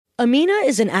Amina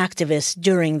is an activist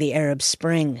during the Arab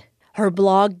Spring. Her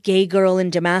blog, Gay Girl in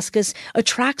Damascus,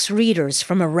 attracts readers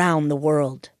from around the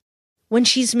world. When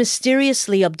she's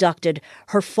mysteriously abducted,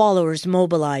 her followers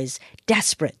mobilize,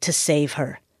 desperate to save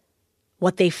her.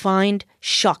 What they find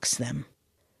shocks them.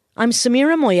 I'm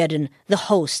Samira Moyedin, the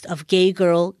host of Gay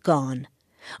Girl Gone,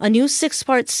 a new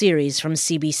 6-part series from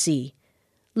CBC.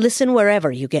 Listen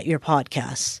wherever you get your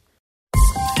podcasts.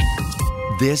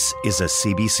 This is a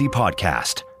CBC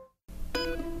podcast.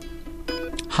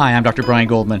 Hi, I'm Dr. Brian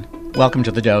Goldman. Welcome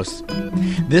to The Dose.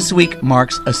 This week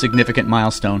marks a significant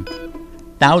milestone.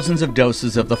 Thousands of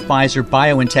doses of the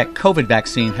Pfizer-BioNTech COVID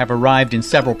vaccine have arrived in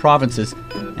several provinces,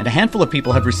 and a handful of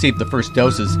people have received the first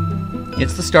doses.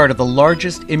 It's the start of the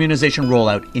largest immunization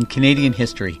rollout in Canadian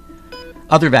history.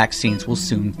 Other vaccines will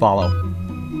soon follow.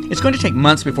 It's going to take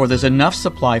months before there's enough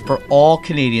supply for all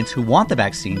Canadians who want the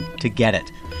vaccine to get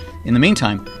it. In the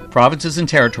meantime, provinces and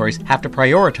territories have to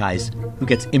prioritize who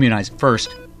gets immunized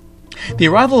first. The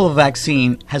arrival of a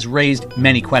vaccine has raised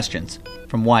many questions,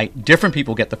 from why different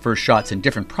people get the first shots in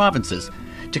different provinces,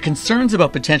 to concerns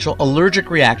about potential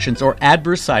allergic reactions or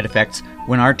adverse side effects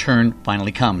when our turn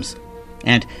finally comes.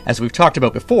 And as we've talked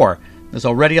about before, there's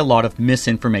already a lot of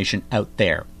misinformation out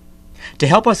there. To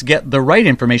help us get the right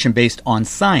information based on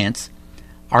science,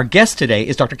 our guest today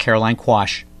is Dr. Caroline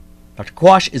Quach. Dr.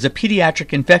 Quach is a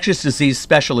pediatric infectious disease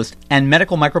specialist and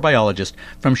medical microbiologist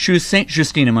from CHUV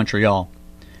Saint-Justine in Montreal.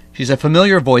 She's a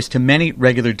familiar voice to many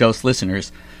regular Dose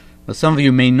listeners, but some of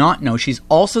you may not know she's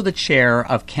also the chair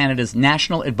of Canada's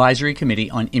National Advisory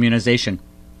Committee on Immunization.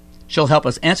 She'll help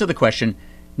us answer the question,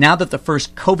 now that the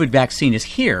first COVID vaccine is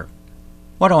here,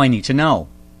 what do I need to know?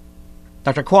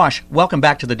 Dr. Quach, welcome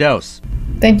back to The Dose.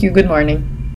 Thank you. Good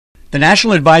morning. The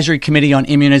National Advisory Committee on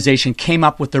Immunization came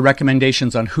up with the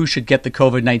recommendations on who should get the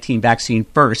COVID-19 vaccine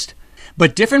first,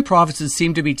 but different provinces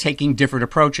seem to be taking different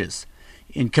approaches.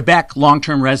 In Quebec,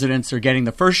 long-term residents are getting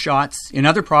the first shots. In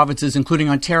other provinces, including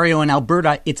Ontario and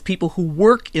Alberta, it's people who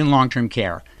work in long-term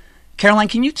care. Caroline,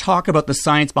 can you talk about the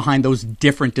science behind those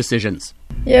different decisions?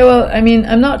 Yeah, well,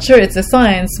 I'm not sure it's the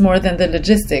science more than the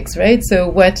logistics, right? So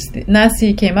what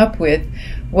NACI came up with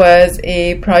was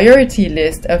a priority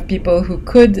list of people who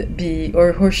could be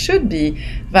or who should be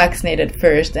vaccinated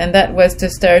first, and that was to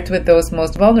start with those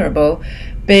most vulnerable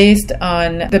based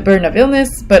on the burden of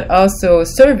illness, but also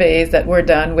surveys that were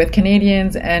done with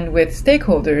Canadians and with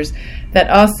stakeholders that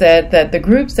all said that the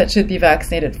groups that should be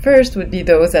vaccinated first would be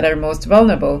those that are most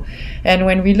vulnerable. And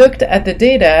when we looked at the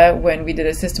data, when we did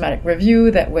a systematic review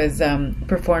that was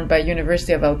performed by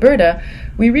University of Alberta,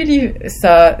 we really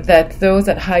saw that those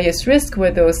at highest risk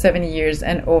were those 70 years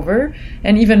and over,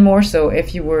 and even more so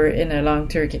if you were in a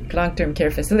long-term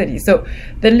care facility. So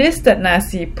the list that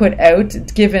NACI put out,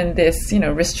 given this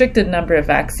restricted number of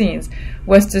vaccines,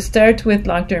 was to start with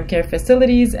long-term care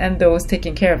facilities and those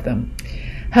taking care of them.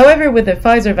 However, with the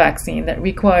Pfizer vaccine that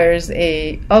requires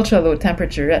a ultra-low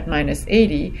temperature at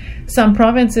 -80, some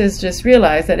provinces just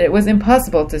realized that it was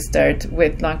impossible to start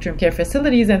with long-term care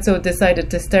facilities, and so decided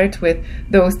to start with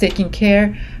those taking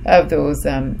care of those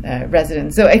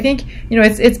residents. So I think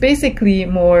it's basically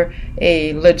more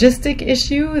a logistic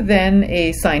issue than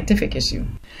a scientific issue.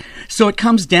 So it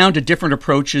comes down to different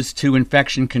approaches to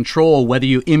infection control, whether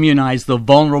you immunize the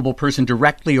vulnerable person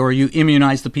directly or you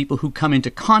immunize the people who come into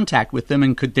contact with them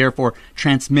and could therefore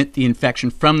transmit the infection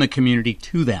from the community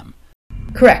to them.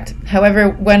 Correct. However,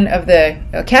 one of the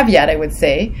caveat I would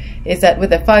say is that with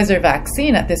the Pfizer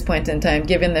vaccine at this point in time,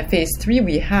 given the phase 3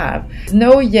 we have, there's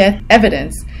no yet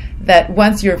evidence that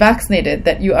once you're vaccinated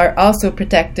that you are also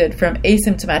protected from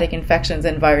asymptomatic infections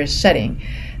and virus shedding.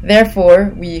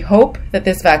 Therefore, we hope that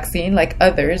this vaccine, like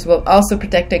others, will also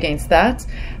protect against that,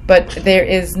 but there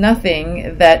is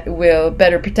nothing that will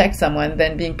better protect someone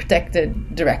than being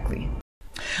protected directly.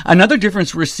 Another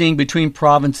difference we're seeing between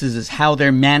provinces is how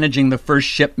they're managing the first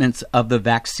shipments of the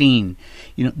vaccine.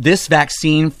 This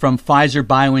vaccine from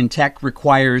Pfizer-BioNTech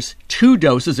requires 2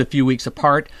 doses a few weeks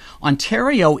apart.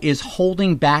 Ontario is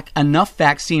holding back enough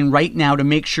vaccine right now to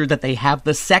make sure that they have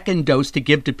the second dose to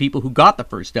give to people who got the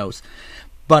first dose.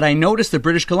 But I noticed that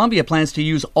British Columbia plans to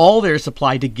use all their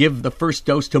supply to give the first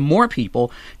dose to more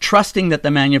people, trusting that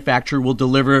the manufacturer will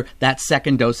deliver that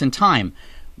second dose in time.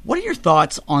 What are your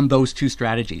thoughts on those two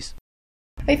strategies?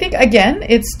 I think, again,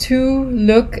 it's to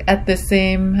look at the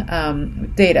same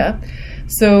data.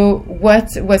 So what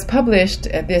was published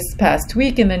this past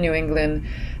week in the New England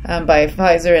by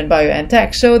Pfizer and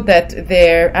BioNTech showed that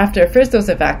after a first dose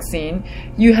of vaccine,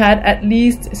 you had at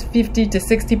least 50 to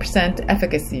 60%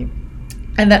 efficacy.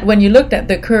 And that when you looked at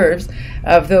the curves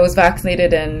of those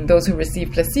vaccinated and those who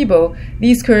received placebo,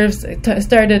 these curves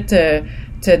started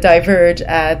to diverge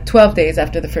at 12 days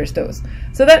after the first dose.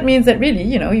 So that means that really,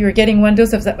 you're getting one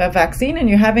dose of a vaccine and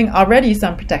you're having already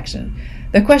some protection.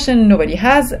 The question nobody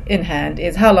has in hand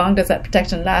is how long does that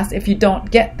protection last if you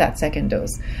don't get that second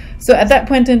dose? So at that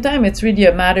point in time, it's really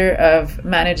a matter of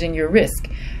managing your risk.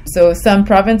 So some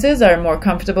provinces are more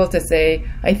comfortable to say,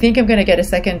 I think I'm going to get a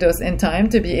second dose in time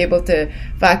to be able to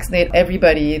vaccinate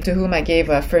everybody to whom I gave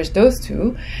a first dose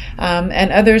to.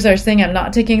 And others are saying, I'm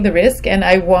not taking the risk and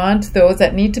I want those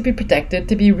that need to be protected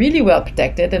to be really well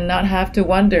protected and not have to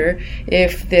wonder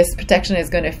if this protection is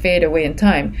going to fade away in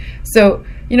time. So,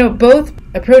 both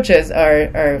approaches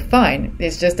are fine.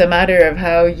 It's just a matter of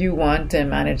how you want to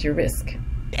manage your risk.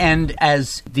 And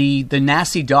as the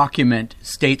NACI document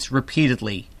states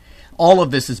repeatedly, all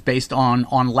of this is based on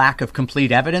lack of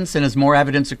complete evidence, and as more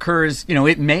evidence occurs,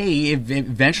 it may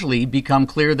eventually become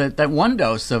clear that one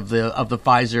dose of the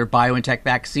Pfizer BioNTech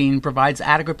vaccine provides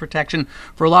adequate protection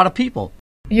for a lot of people.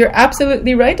 You're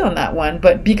absolutely right on that one,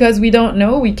 but because we don't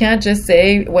know, we can't just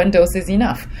say one dose is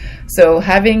enough. So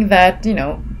having that,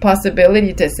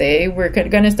 possibility to say we're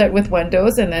going to start with one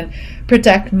dose and then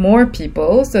protect more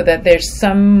people so that there's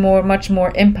much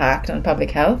more impact on public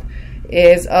health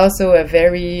is also a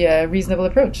very reasonable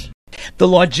approach. The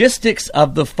logistics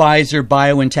of the Pfizer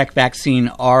BioNTech vaccine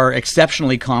are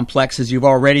exceptionally complex, as you've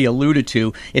already alluded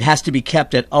to. It has to be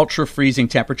kept at ultra-freezing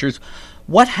temperatures.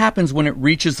 What happens when it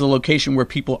reaches the location where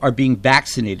people are being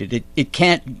vaccinated? It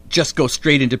can't just go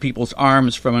straight into people's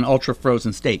arms from an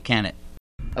ultra-frozen state, can it?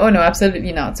 Oh, no,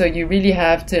 absolutely not. So you really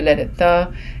have to let it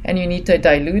thaw and you need to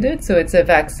dilute it. So it's a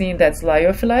vaccine that's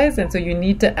lyophilized. And so you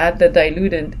need to add the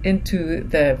diluent into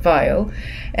the vial.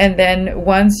 And then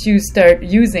once you start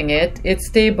using it, it's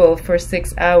stable for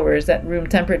 6 hours at room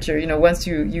temperature, once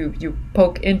you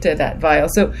poke into that vial.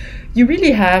 So you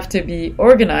really have to be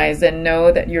organized and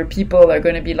know that your people are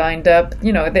going to be lined up.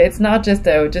 It's not just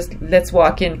let's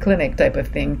walk in clinic type of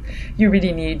thing. You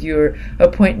really need your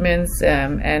appointments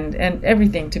and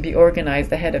everything to be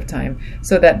organized ahead of time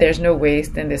so that there's no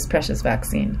waste in this precious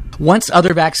vaccine. Once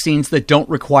other vaccines that don't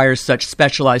require such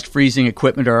specialized freezing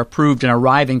equipment are approved and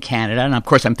arrive in Canada, and of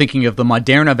course I'm thinking of the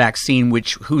Moderna vaccine,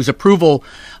 whose approval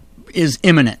is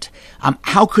imminent,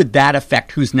 how could that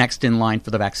affect who's next in line for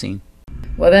the vaccine?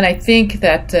 Well, then I think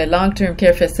that long-term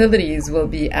care facilities will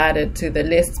be added to the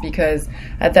list because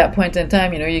at that point in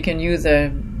time, you can use a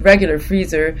regular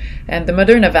freezer, and the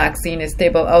Moderna vaccine is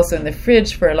stable also in the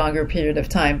fridge for a longer period of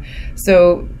time.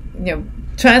 So,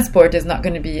 transport is not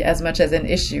going to be as much as an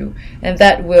issue, and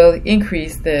that will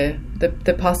increase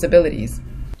the possibilities.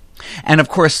 And of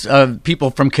course,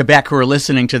 people from Quebec who are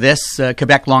listening to this,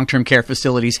 Quebec long-term care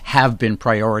facilities have been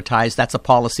prioritized. That's a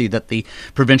policy that the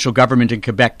provincial government in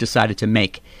Quebec decided to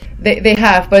make. They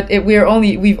have, but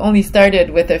we've only started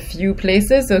with a few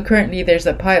places. So currently there's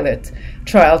a pilot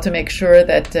trial to make sure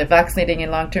that vaccinating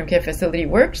in long-term care facility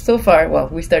works. So far,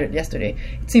 we started yesterday.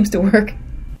 It seems to work.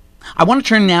 I want to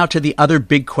turn now to the other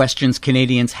big questions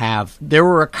Canadians have. There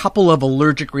were a couple of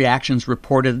allergic reactions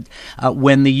reported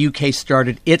when the UK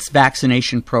started its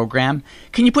vaccination program.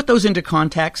 Can you put those into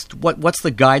context? What's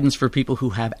the guidance for people who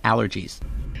have allergies?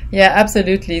 Yeah,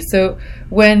 absolutely. So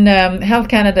when Health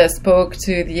Canada spoke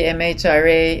to the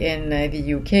MHRA in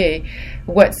the UK,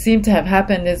 what seemed to have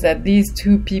happened is that these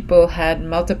two people had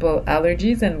multiple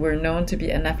allergies and were known to be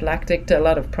anaphylactic to a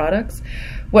lot of products.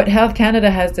 What Health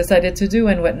Canada has decided to do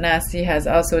and what NACI has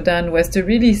also done was to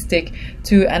really stick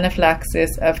to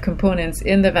anaphylaxis of components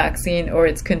in the vaccine or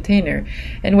its container.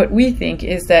 And what we think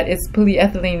is that it's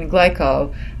polyethylene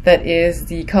glycol that is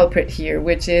the culprit here,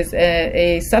 which is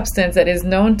a substance that is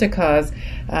known to cause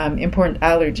important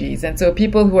allergies. And so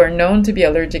people who are known to be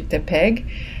allergic to PEG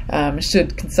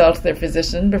should consult their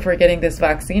physician before getting this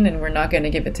vaccine, and we're not going to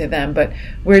give it to them. But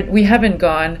we haven't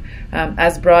gone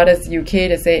as broad as the UK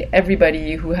to say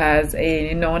everybody who has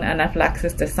a known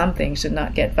anaphylaxis to something should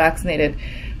not get vaccinated.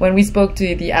 When we spoke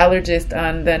to the allergist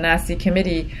on the NACI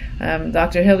committee,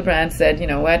 Dr. Hildebrand said, you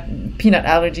know what, peanut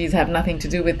allergies have nothing to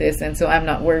do with this, and so I'm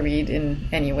not worried in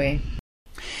any way.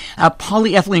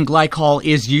 Polyethylene glycol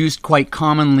is used quite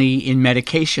commonly in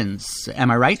medications. Am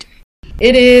I right?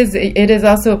 It is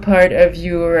also part of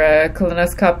your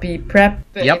colonoscopy prep.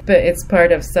 Yep. It's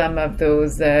part of some of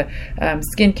those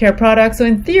skincare products. So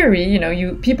in theory,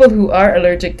 people who are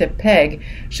allergic to PEG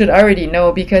should already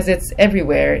know because it's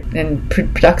everywhere in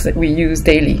products that we use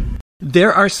daily.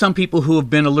 There are some people who have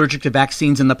been allergic to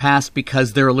vaccines in the past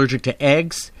because they're allergic to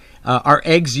eggs. Are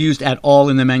eggs used at all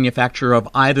in the manufacture of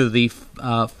either the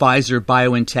Pfizer,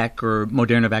 BioNTech, or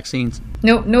Moderna vaccines?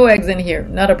 No eggs in here,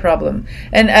 not a problem.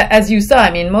 And as you saw,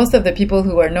 I mean, most of the people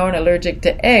who are known allergic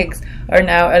to eggs are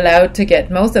now allowed to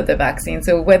get most of the vaccines.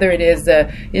 So whether it is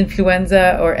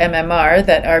influenza or MMR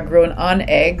that are grown on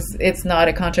eggs, it's not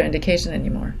a contraindication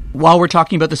anymore. While we're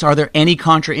talking about this, are there any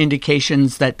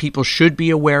contraindications that people should be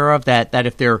aware of, that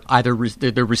if they're either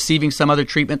they're receiving some other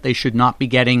treatment, they should not be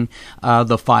getting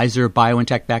the Pfizer,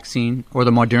 BioNTech vaccine, or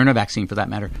the Moderna vaccine for that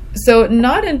matter? So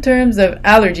not in terms of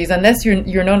allergies, unless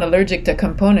you're known allergic to a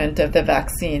component of the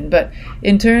vaccine, but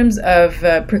in terms of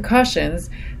precautions,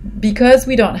 because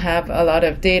we don't have a lot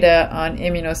of data on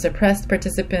immunosuppressed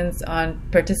participants, on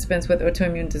participants with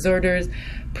autoimmune disorders,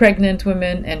 pregnant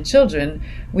women, and children,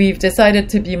 we've decided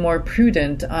to be more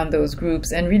prudent on those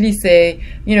groups and really say,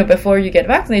 before you get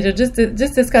vaccinated, just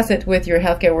discuss it with your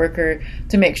healthcare worker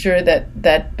to make sure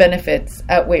that benefits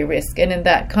outweigh risk. And in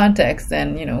that context,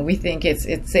 then, we think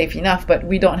it's safe enough, but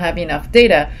we don't have enough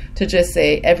data to just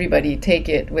say everybody take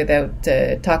it without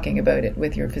talking about it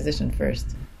with your physician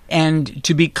first. And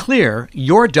to be clear,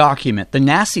 your document, the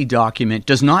NACI document,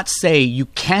 does not say you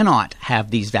cannot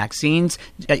have these vaccines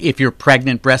if you're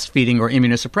pregnant, breastfeeding, or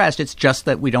immunosuppressed. It's just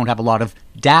that we don't have a lot of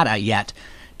data yet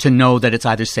to know that it's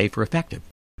either safe or effective.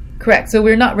 Correct. So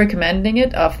we're not recommending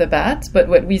it off the bat, but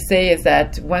what we say is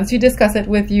that once you discuss it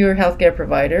with your healthcare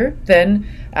provider, then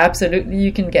absolutely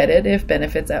you can get it if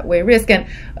benefits outweigh risk. And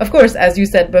of course, as you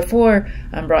said before,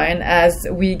 Brian, as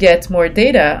we get more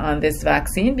data on this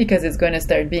vaccine, because it's going to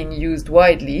start being used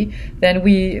widely, then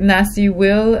NACI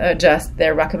will adjust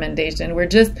their recommendation. We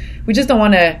just don't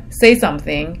want to say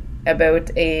something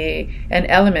about an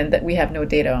element that we have no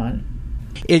data on.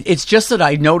 It's just that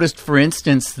I noticed, for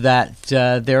instance, that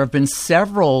there have been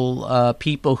several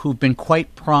people who've been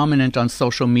quite prominent on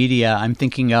social media. I'm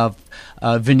thinking of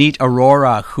Vineet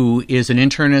Arora, who is an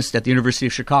internist at the University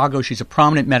of Chicago. She's a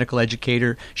prominent medical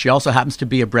educator. She also happens to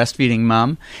be a breastfeeding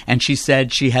mom, and she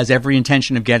said she has every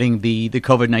intention of getting the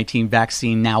COVID-19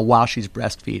 vaccine now while she's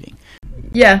breastfeeding.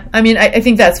 Yeah, I mean, I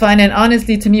think that's fine. And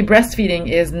honestly, to me, breastfeeding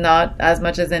is not as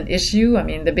much as an issue. I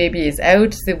mean, the baby is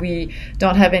out, so we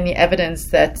don't have any evidence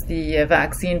that the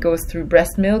vaccine goes through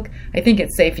breast milk. I think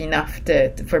it's safe enough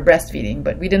for breastfeeding,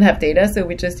 but we didn't have data, so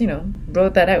we just,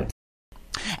 wrote that out.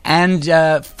 And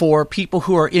for people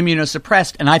who are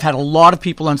immunosuppressed, and I've had a lot of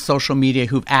people on social media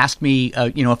who've asked me,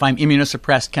 if I'm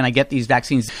immunosuppressed, can I get these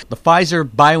vaccines? The Pfizer,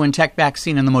 BioNTech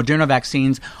vaccine and the Moderna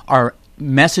vaccines are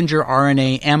messenger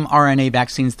RNA, mRNA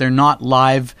vaccines. They're not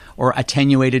live or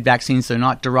attenuated vaccines. They're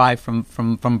not derived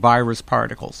from virus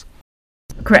particles.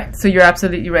 Correct. So you're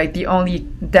absolutely right. The only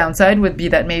downside would be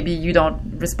that maybe you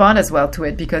don't respond as well to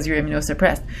it because you're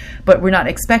immunosuppressed. But we're not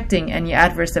expecting any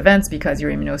adverse events because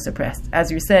you're immunosuppressed.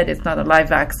 As you said, it's not a live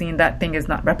vaccine. That thing is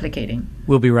not replicating.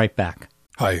 We'll be right back.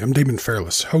 Hi, I'm Damon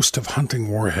Fairless, host of Hunting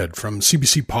Warhead from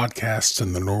CBC Podcasts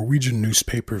and the Norwegian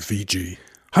newspaper VG.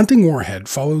 Hunting Warhead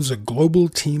follows a global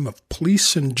team of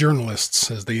police and journalists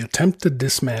as they attempt to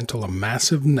dismantle a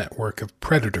massive network of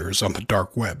predators on the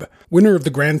dark web. Winner of the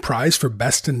grand prize for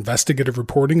best investigative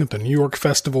reporting at the New York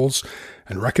festivals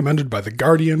and recommended by The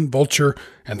Guardian, Vulture,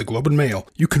 and the Globe and Mail,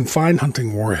 you can find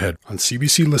Hunting Warhead on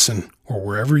CBC Listen or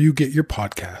wherever you get your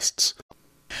podcasts.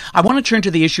 I want to turn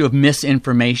to the issue of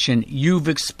misinformation. You've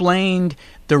explained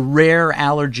the rare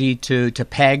allergy to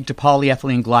PEG, to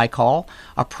polyethylene glycol.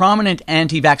 A prominent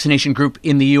anti-vaccination group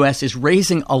in the U.S. is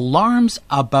raising alarms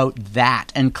about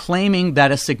that and claiming that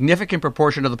a significant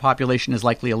proportion of the population is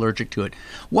likely allergic to it.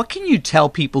 What can you tell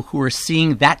people who are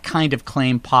seeing that kind of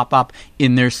claim pop up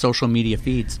in their social media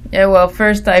feeds? Yeah, well,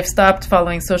 first, I've stopped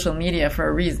following social media for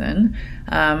a reason.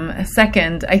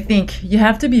 Second, I think you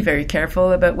have to be very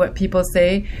careful about what people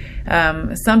say.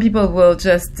 Some people will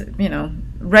just,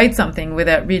 write something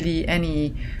without really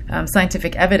any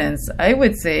scientific evidence. I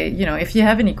would say, if you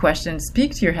have any questions,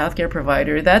 speak to your healthcare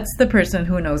provider. That's the person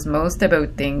who knows most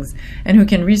about things and who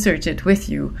can research it with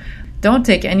you. Don't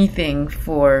take anything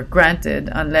for granted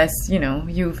unless,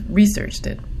 you've researched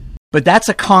it. But that's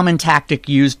a common tactic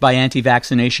used by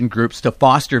anti-vaccination groups to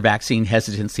foster vaccine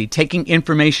hesitancy, taking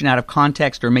information out of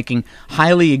context or making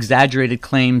highly exaggerated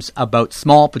claims about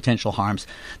small potential harms.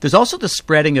 There's also the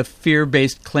spreading of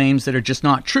fear-based claims that are just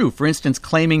not true. For instance,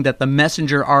 claiming that the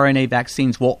messenger RNA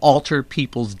vaccines will alter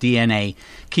people's DNA.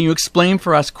 Can you explain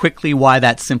for us quickly why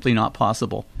that's simply not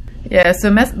possible? Yeah, so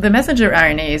the messenger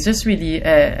RNA is just really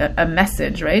a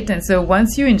message, right? And so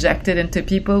once you inject it into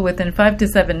people, within 5 to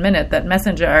 7 minutes, that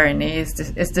messenger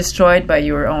RNA is destroyed by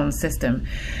your own system.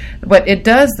 What it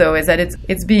does, though, is that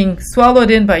it's being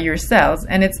swallowed in by your cells,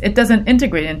 and it doesn't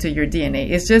integrate into your DNA.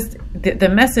 It's just the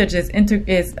message is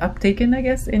uptaken, I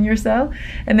guess, in your cell,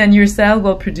 and then your cell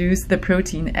will produce the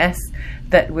protein S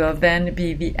that will then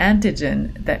be the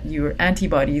antigen that your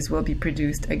antibodies will be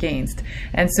produced against.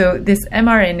 And so this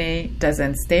mRNA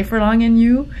doesn't stay for long in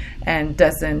you and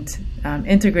doesn't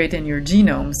integrate in your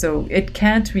genome, so it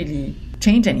can't really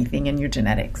change anything in your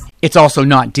genetics. It's also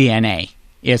not DNA,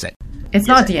 is it? It's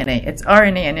not DNA, it's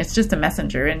RNA, and it's just a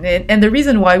messenger. And the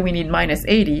reason why we need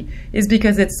 -80 is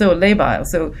because it's so labile.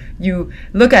 So you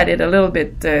look at it a little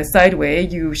bit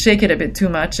sideways, you shake it a bit too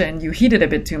much, and you heat it a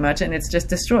bit too much, and it's just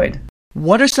destroyed.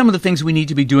 What are some of the things we need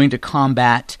to be doing to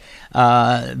combat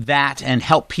that and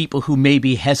help people who may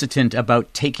be hesitant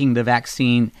about taking the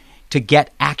vaccine to get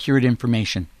accurate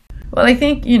information? Well, I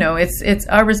think, it's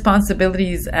our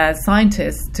responsibilities as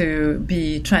scientists to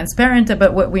be transparent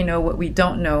about what we know, what we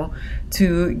don't know,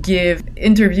 to give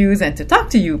interviews and to talk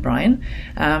to you, Brian,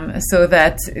 so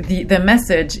that the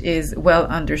message is well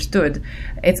understood.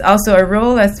 It's also our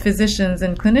role as physicians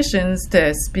and clinicians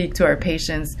to speak to our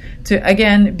patients, to,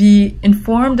 again, be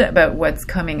informed about what's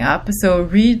coming up. So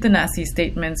read the NACI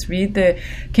statements, read the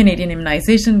Canadian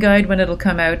Immunization Guide when it'll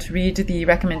come out, read the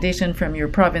recommendation from your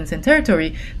province and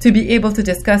territory to be able to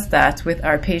discuss that with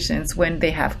our patients when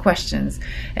they have questions.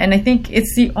 And I think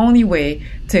it's the only way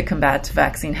to combat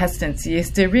vaccine hesitancy is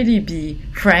to really be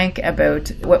frank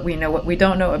about what we know, what we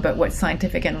don't know, about what's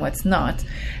scientific and what's not,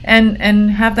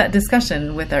 and have that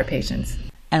discussion with our patients.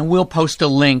 And we'll post a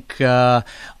link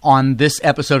on this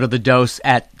episode of The Dose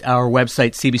at our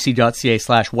website,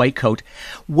 cbc.ca/whitecoat.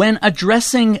 When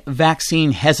addressing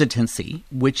vaccine hesitancy,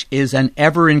 which is an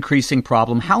ever-increasing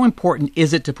problem, how important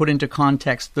is it to put into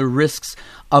context the risks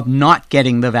of not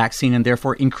getting the vaccine and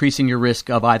therefore increasing your risk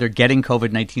of either getting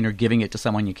COVID-19 or giving it to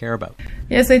someone you care about?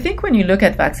 Yes, I think when you look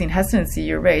at vaccine hesitancy,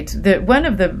 you're right. One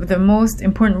of the most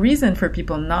important reason for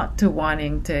people not to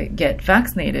wanting to get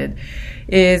vaccinated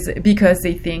is because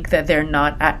they think that they're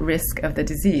not at risk of the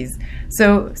disease.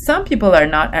 So some people are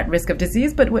not at risk of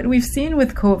disease, but what we've seen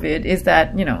with COVID is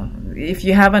that, if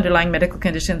you have underlying medical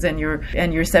conditions and you're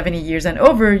 70 years and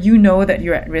over, you know that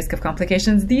you're at risk of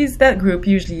complications. That group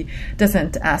usually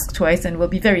doesn't ask twice and will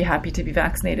be very happy to be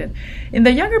vaccinated. In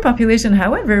the younger population,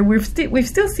 however, we've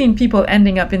still seen people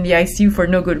ending up in the ICU for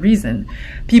no good reason.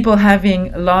 People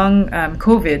having long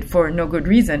COVID for no good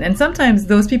reason. And sometimes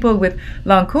those people with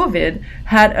long COVID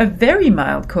had a very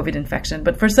mild COVID infection,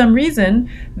 but for some reason,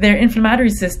 their inflammatory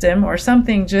system or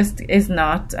something just is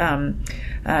not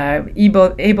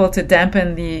able to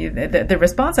dampen the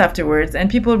response afterwards, and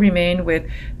people remain with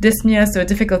dyspnea, so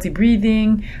difficulty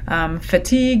breathing,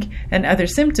 fatigue, and other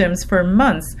symptoms for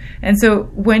months. And so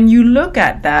when you look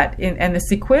at that and the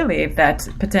sequelae that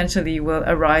potentially will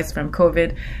arise from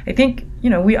COVID, I think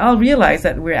we all realize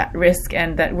that we're at risk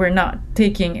and that we're not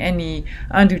taking any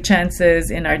undue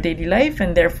chances in our daily life,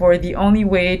 and therefore the only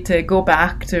way to go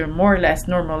back to more or less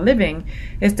normal living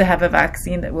is to have a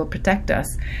vaccine that will protect us.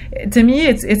 To me,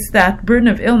 it's that burden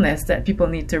of illness that people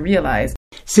need to realize.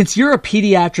 Since you're a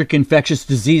pediatric infectious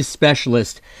disease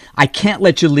specialist, I can't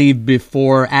let you leave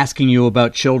before asking you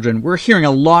about children. We're hearing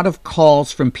a lot of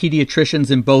calls from pediatricians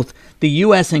in both the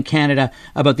U.S. and Canada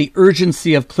about the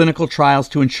urgency of clinical trials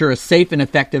to ensure a safe and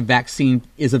effective vaccine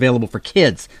is available for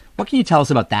kids. What can you tell us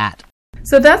about that?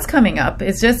 So that's coming up.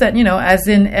 It's just that, as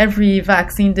in every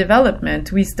vaccine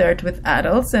development, we start with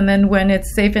adults, and then when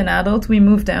it's safe in adults, we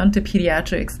move down to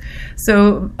pediatrics.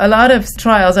 So a lot of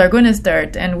trials are going to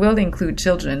start and will include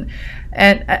children.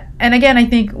 And again, I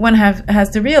think one has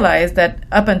to realize that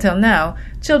up until now,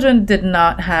 children did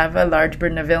not have a large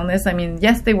burden of illness. I mean,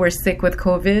 yes, they were sick with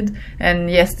COVID,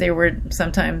 and yes, they were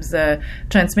sometimes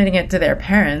transmitting it to their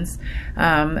parents.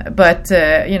 But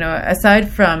aside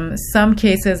from some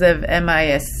cases of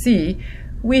MIS-C,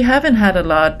 we haven't had a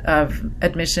lot of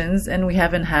admissions, and we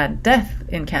haven't had death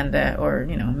in Canada, or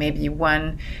maybe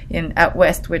one in out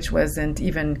west, which wasn't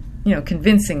even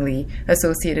convincingly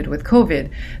associated with COVID.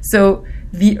 So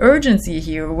the urgency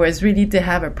here was really to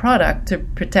have a product to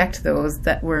protect those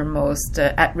that were most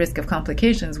at risk of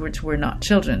complications, which were not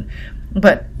children.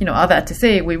 But, all that to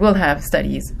say, we will have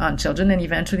studies on children, and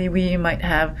eventually we might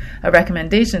have a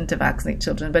recommendation to vaccinate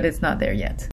children, but it's not there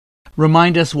yet.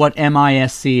 Remind us what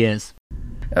MIS-C is.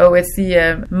 It's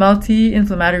the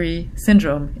multi-inflammatory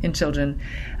syndrome in children,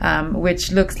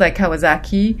 which looks like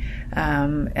Kawasaki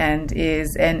and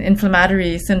is an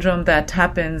inflammatory syndrome that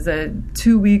happens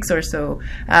 2 weeks or so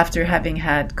after having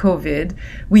had COVID.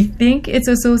 We think it's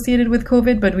associated with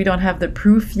COVID, but we don't have the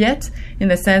proof yet, in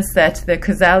the sense that the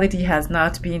causality has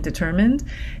not been determined.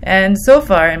 And so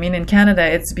far, in Canada,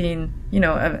 it's been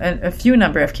a few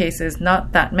number of cases,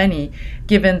 not that many,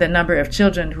 given the number of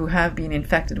children who have been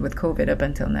infected with COVID up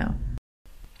until now.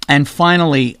 And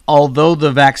finally, although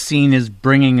the vaccine is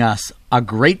bringing us a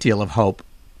great deal of hope,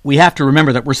 we have to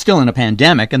remember that we're still in a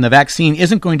pandemic and the vaccine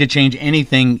isn't going to change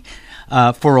anything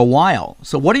for a while.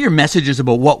 So what are your messages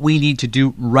about what we need to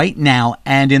do right now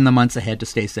and in the months ahead to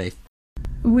stay safe?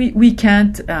 We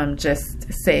can't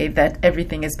just say that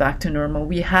everything is back to normal.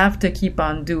 We have to keep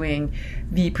on doing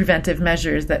the preventive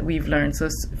measures that we've learned. So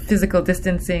physical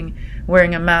distancing,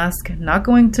 wearing a mask, not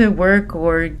going to work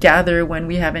or gather when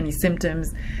we have any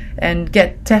symptoms, and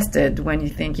get tested when you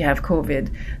think you have COVID.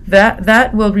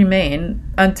 That will remain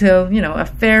until, a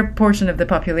fair portion of the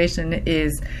population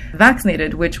is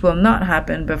vaccinated, which will not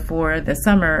happen before the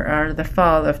summer or the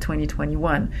fall of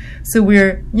 2021. So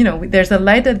there's a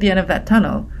light at the end of that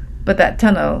tunnel, but that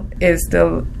tunnel is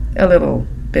still a little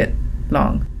bit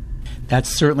long. That's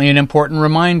certainly an important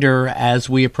reminder as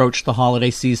we approach the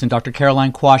holiday season. Dr.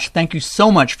 Caroline Quach, thank you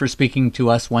so much for speaking to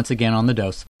us once again on The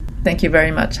Dose. Thank you very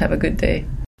much. Have a good day.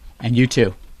 And you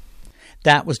too.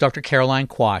 That was Dr. Caroline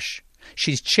Quach.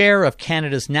 She's chair of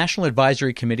Canada's National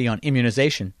Advisory Committee on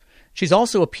Immunization. She's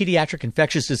also a pediatric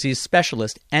infectious disease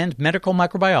specialist and medical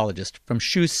microbiologist from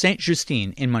CHU's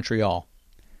Sainte-Justine in Montreal.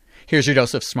 Here's your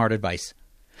dose of smart advice.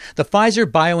 The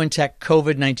Pfizer-BioNTech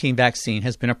COVID-19 vaccine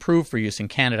has been approved for use in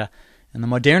Canada, and the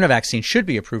Moderna vaccine should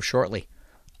be approved shortly.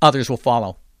 Others will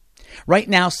follow. Right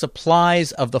now,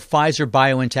 supplies of the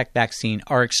Pfizer-BioNTech vaccine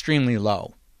are extremely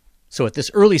low. So at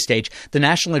this early stage, the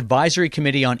National Advisory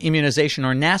Committee on Immunization,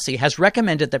 or NACI, has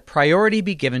recommended that priority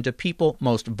be given to people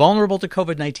most vulnerable to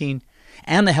COVID-19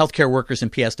 and the healthcare workers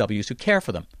and PSWs who care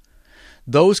for them.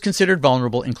 Those considered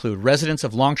vulnerable include residents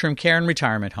of long-term care and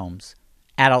retirement homes,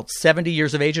 adults 70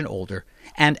 years of age and older,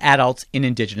 and adults in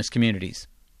Indigenous communities.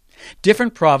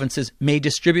 Different provinces may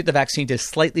distribute the vaccine to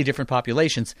slightly different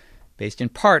populations, based in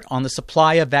part on the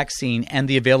supply of vaccine and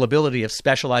the availability of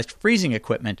specialized freezing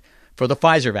equipment for the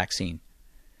Pfizer vaccine.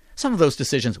 Some of those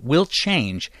decisions will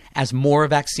change as more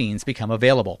vaccines become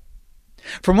available.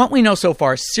 From what we know so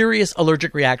far, serious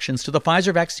allergic reactions to the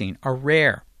Pfizer vaccine are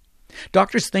rare.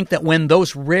 Doctors think that when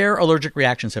those rare allergic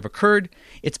reactions have occurred,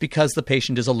 it's because the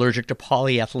patient is allergic to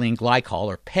polyethylene glycol,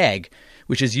 or PEG,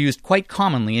 which is used quite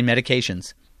commonly in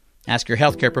medications. Ask your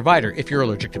healthcare provider if you're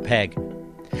allergic to PEG.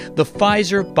 The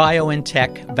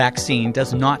Pfizer-BioNTech vaccine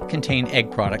does not contain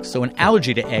egg products, so an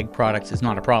allergy to egg products is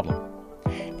not a problem.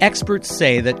 Experts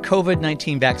say that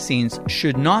COVID-19 vaccines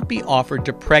should not be offered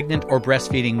to pregnant or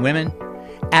breastfeeding women,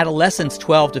 adolescents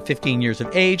 12 to 15 years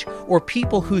of age, or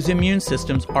people whose immune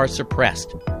systems are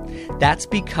suppressed. That's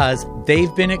because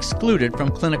they've been excluded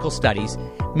from clinical studies,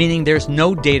 meaning there's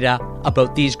no data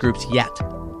about these groups yet.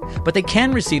 But they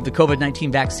can receive the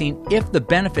COVID-19 vaccine if the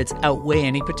benefits outweigh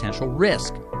any potential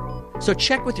risk. So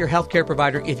check with your healthcare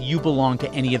provider if you belong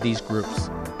to any of these groups.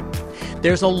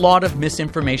 There's a lot of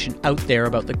misinformation out there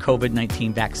about the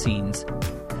COVID-19 vaccines.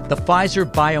 The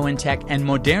Pfizer-BioNTech and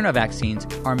Moderna vaccines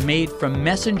are made from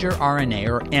messenger RNA,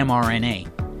 or mRNA.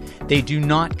 They do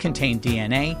not contain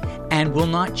DNA and will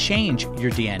not change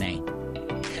your DNA.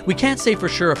 We can't say for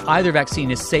sure if either vaccine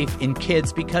is safe in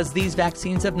kids because these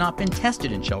vaccines have not been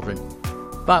tested in children.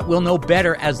 But we'll know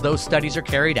better as those studies are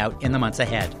carried out in the months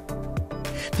ahead.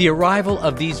 The arrival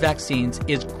of these vaccines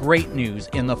is great news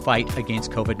in the fight against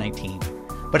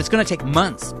COVID-19. But it's going to take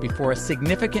months before a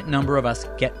significant number of us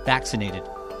get vaccinated.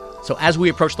 So as we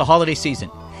approach the holiday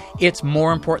season, it's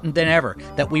more important than ever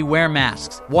that we wear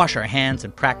masks, wash our hands,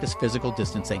 and practice physical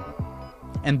distancing.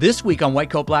 And this week on White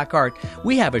Coat Black Art,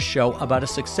 we have a show about a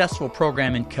successful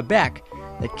program in Quebec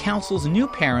that counsels new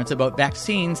parents about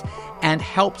vaccines and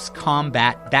helps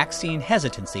combat vaccine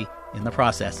hesitancy in the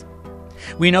process.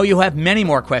 We know you have many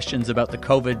more questions about the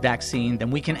COVID vaccine than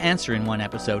we can answer in one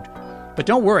episode. But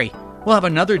don't worry, we'll have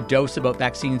another dose about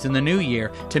vaccines in the new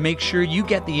year to make sure you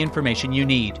get the information you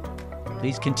need.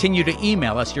 Please continue to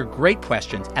email us your great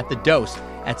questions at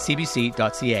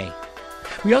thedose@cbc.ca.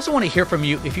 We also want to hear from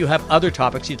you if you have other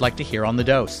topics you'd like to hear on The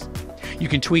Dose. You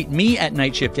can tweet me at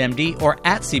NightShiftMD or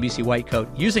at CBC Whitecoat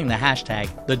using the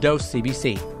hashtag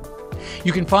TheDoseCBC.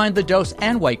 You can find The Dose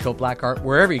and White Coat Black Art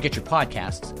wherever you get your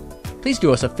podcasts. Please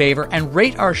do us a favor and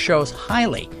rate our shows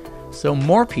highly so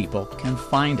more people can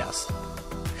find us.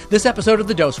 This episode of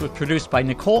The Dose was produced by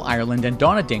Nicole Ireland and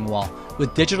Donna Dingwall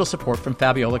with digital support from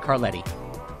Fabiola Carletti.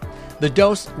 The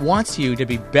Dose wants you to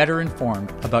be better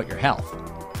informed about your health.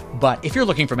 But if you're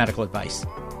looking for medical advice,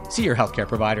 see your healthcare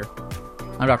provider.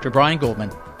 I'm Dr. Brian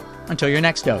Goldman. Until your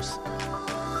next dose.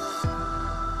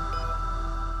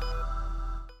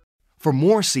 For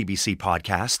more CBC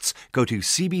podcasts, go to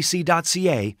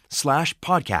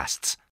cbc.ca/podcasts.